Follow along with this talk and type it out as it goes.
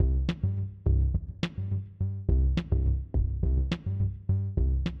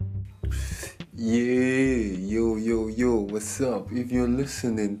Yeah, yo, what's up? If you're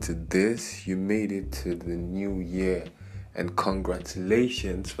listening to this, you made it to the new year. And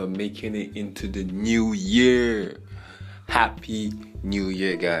congratulations for making it into the new year. Happy New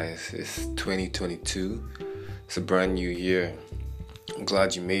Year, guys. It's 2022. It's a brand new year. I'm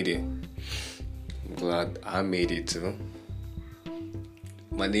glad you made it. I'm glad I made it too.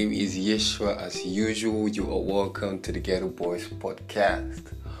 My name is Yeshua. As usual, you are welcome to the Ghetto Boys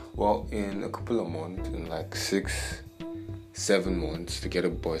podcast. Well, in a couple of months, in like 6-7 months, the Ghetto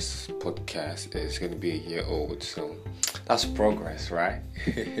Boys podcast is going to be a year old. So that's progress, right?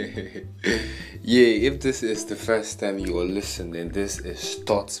 Yeah, if this is the first time you are listening, this is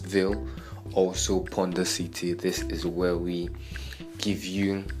Stottsville, also Ponder City. This is where we give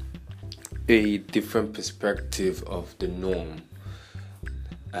you a different perspective of the norm.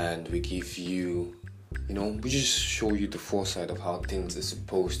 And we give you, we just show you the foresight of how things are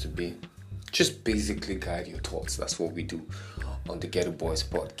supposed to be. Just basically guide your thoughts. That's what we do on the Ghetto Boys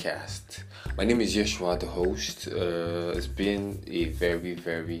podcast. My name is Yeshua, the host. It's been a very,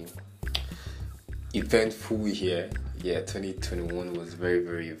 very eventful year. Yeah, 2021 was very,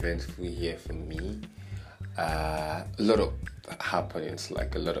 very eventful year for me. A lot of happenings,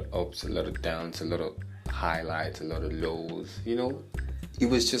 like a lot of ups, a lot of downs, a lot of highlights, a lot of lows. It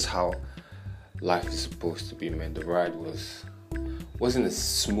was just how life is supposed to be, man. The ride wasn't as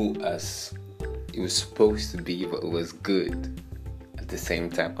smooth as it was supposed to be, but it was good at the same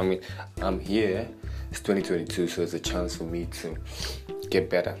time. I mean, I'm here. It's 2022, so it's a chance for me to get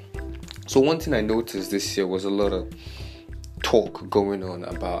better. So one thing I noticed this year was a lot of talk going on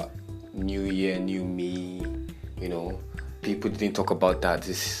about New Year, new me. People didn't talk about that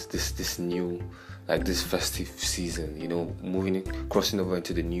this new, like this festive season, crossing over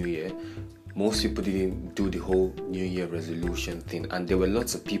into the new year. Most people didn't do the whole New Year resolution thing, and there were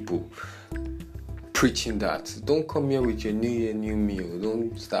lots of people preaching that don't come here with your New Year, new me, or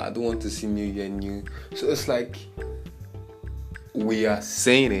I don't want to see New Year, new. So it's like we are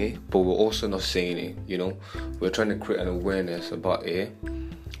saying it, but we're also not saying it. We're trying to create an awareness about it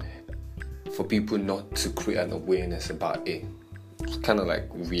for people not to create an awareness about it. It's kind of like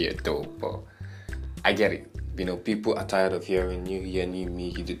weird though, but I get it. People are tired of hearing New Year, new me.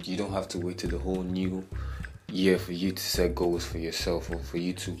 You don't have to wait till the whole new year for you to set goals for yourself or for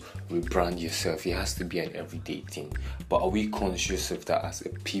you to rebrand yourself. It has to be an everyday thing. But are we conscious of that as a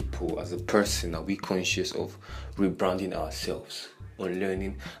people, as a person? Are we conscious of rebranding ourselves or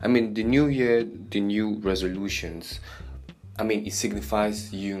learning? I mean, the new year, the new resolutions, it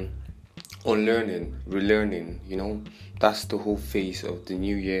signifies you unlearning, relearning, that's the whole phase of the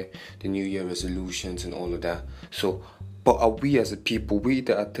new year resolutions and all of that. So, but are we as a people, we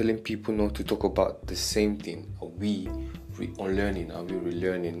that are telling people not to talk about the same thing, are we unlearning, are we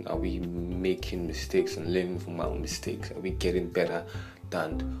relearning, are we making mistakes and learning from our mistakes, are we getting better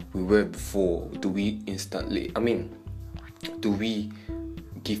than we were before? Do we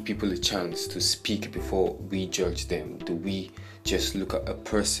give people a chance to speak before we judge them? Do we just look at a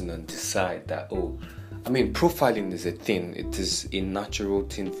person and decide that, profiling is a thing. It is a natural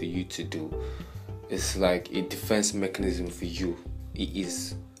thing for you to do. It's like a defense mechanism for you. It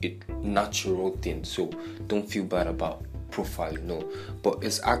is a natural thing. So don't feel bad about profiling, no. But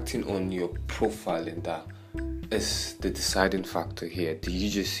it's acting on your profiling that is the deciding factor here. Do you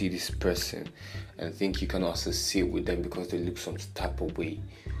just see this person and think you can associate with them because they look some type of way?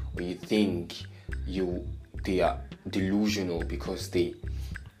 Or you think they are delusional because they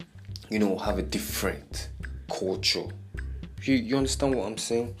have a different culture? You understand what I'm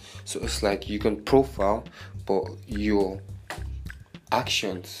saying? So it's like you can profile, but your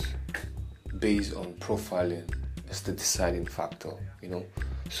actions based on profiling is the deciding factor,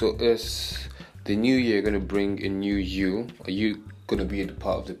 So is the new year going to bring a new you? Are you going to be the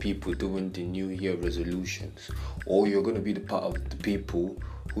part of the people doing the new year resolutions? Or you're going to be the part of the people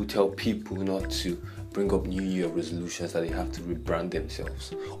who tell people not to bring up New Year resolutions, that they have to rebrand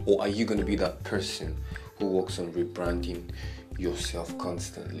themselves? Or are you going to be that person who works on rebranding yourself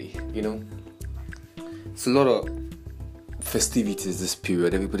constantly? It's a lot of festivities this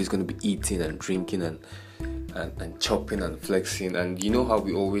period. Everybody's going to be eating and drinking and chopping and flexing. And you know how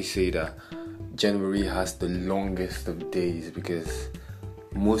we always say that January has the longest of days because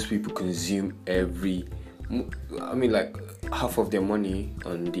most people consume half of their money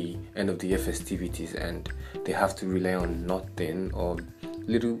on the end of the year festivities, and they have to rely on nothing or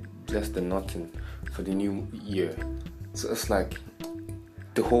little less than nothing for the new year. So it's like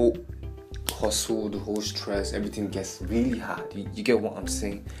the whole hustle, the whole stress, everything gets really hard. You get what I'm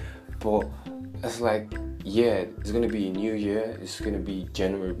saying? But it's like, yeah, it's going to be a new year. It's going to be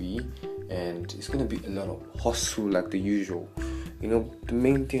January. and it's gonna be a lot of hustle like the usual. The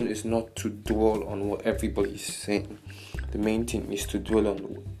main thing is not to dwell on what everybody is saying. The main thing is to dwell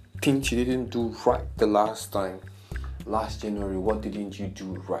on things you didn't do right the last time. Last January, what didn't you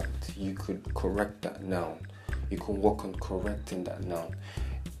do right? You could correct that now. You can work on correcting that now.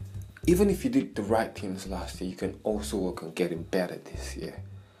 Even if you did the right things last year, you can also work on getting better this year.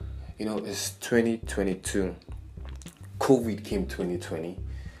 It's 2022. COVID came 2020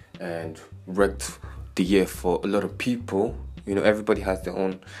 and wrecked the year for a lot of people. Everybody has their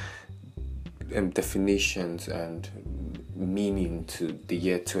own definitions and meaning to the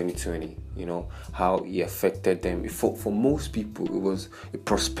year 2020. How it affected them. For most people, it was a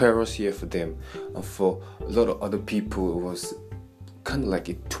prosperous year for them, and for a lot of other people, it was kind of like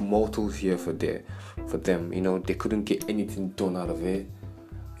a tumultuous year for them. They couldn't get anything done out of it.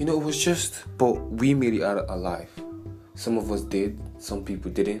 It was just, but we made it out alive. Some of us did, some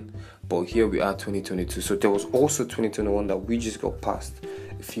people didn't, but here we are, 2022. So there was also 2021 that we just got past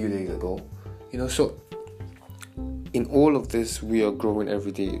a few days ago. So in all of this, we are growing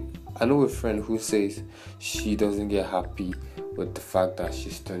every day. I know a friend who says she doesn't get happy with the fact that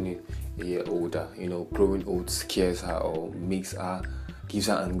she's turning a year older. Growing old scares her or gives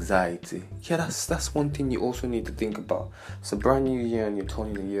her anxiety. Yeah, that's one thing you also need to think about. It's a brand new year and you're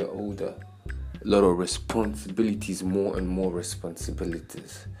turning a year older. A lot of responsibilities, more and more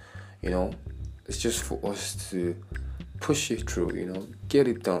responsibilities. It's just for us to push it through, get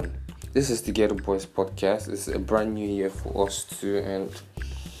it done. This is the Ghetto Boys podcast. It's a brand new year for us too, and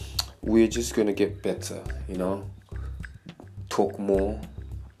we're just gonna get better, talk more,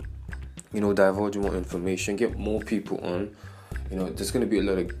 divulge more information, get more people on. There's going to be a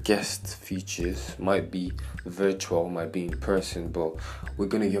lot of guest features. Might be virtual, might be in person, but we're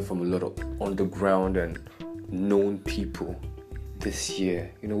going to hear from a lot of underground and known people this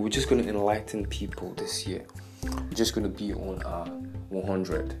year. We're just going to enlighten people this year. We're just going to be on our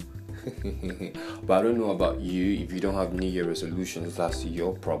 100. But I don't know about you. If you don't have New Year resolutions, that's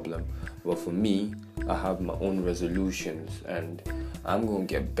your problem. But for me, I have my own resolutions, and I'm going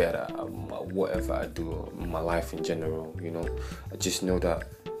to get better at whatever I do in my life in general. I just know that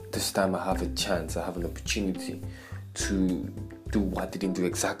this time I have a chance, I have an opportunity to do what I didn't do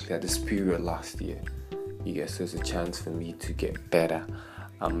exactly at this period last year. Yes, there's a chance for me to get better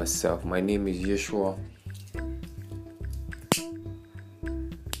at myself. My name is Yeshua.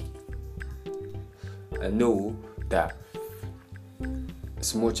 I know that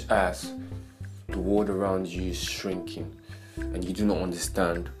as much as the world around you is shrinking and you do not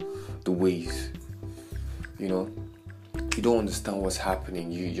understand the ways, you don't understand what's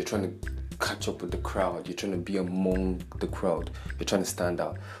happening. You're trying to catch up with the crowd. You're trying to be among the crowd. You're trying to stand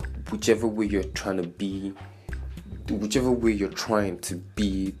out. Whichever way you're trying to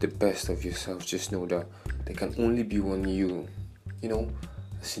be the best of yourself, just know that there can only be one you.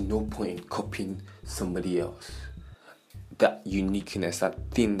 There's no point in copying somebody else. That uniqueness, that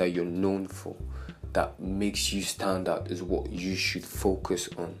thing that you're known for, that makes you stand out, is what you should focus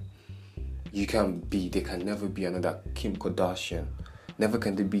on. There can never be another Kim Kardashian. Never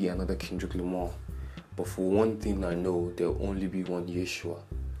can there be another Kendrick Lamar. But for one thing I know, there'll only be one Yeshua.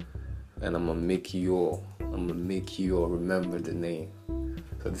 And I'm gonna make you all remember the name.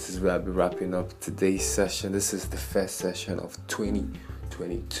 So this is where I'll be wrapping up today's session. This is the first session of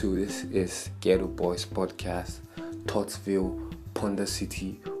 2022. This is Ghetto Boys Podcast, Thoughtsville, Ponder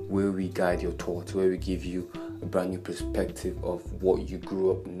City, where we guide your thoughts, where we give you a brand new perspective of what you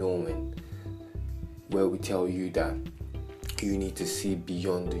grew up knowing, where we tell you that you need to see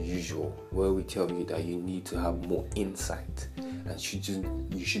beyond the usual, where we tell you that you need to have more insight and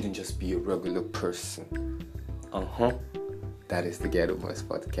you shouldn't just be a regular person. That is the Ghetto Boys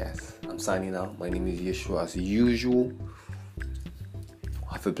Podcast. I'm signing out. My name is Yeshua as usual.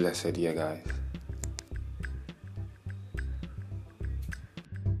 Have a blessed year, guys.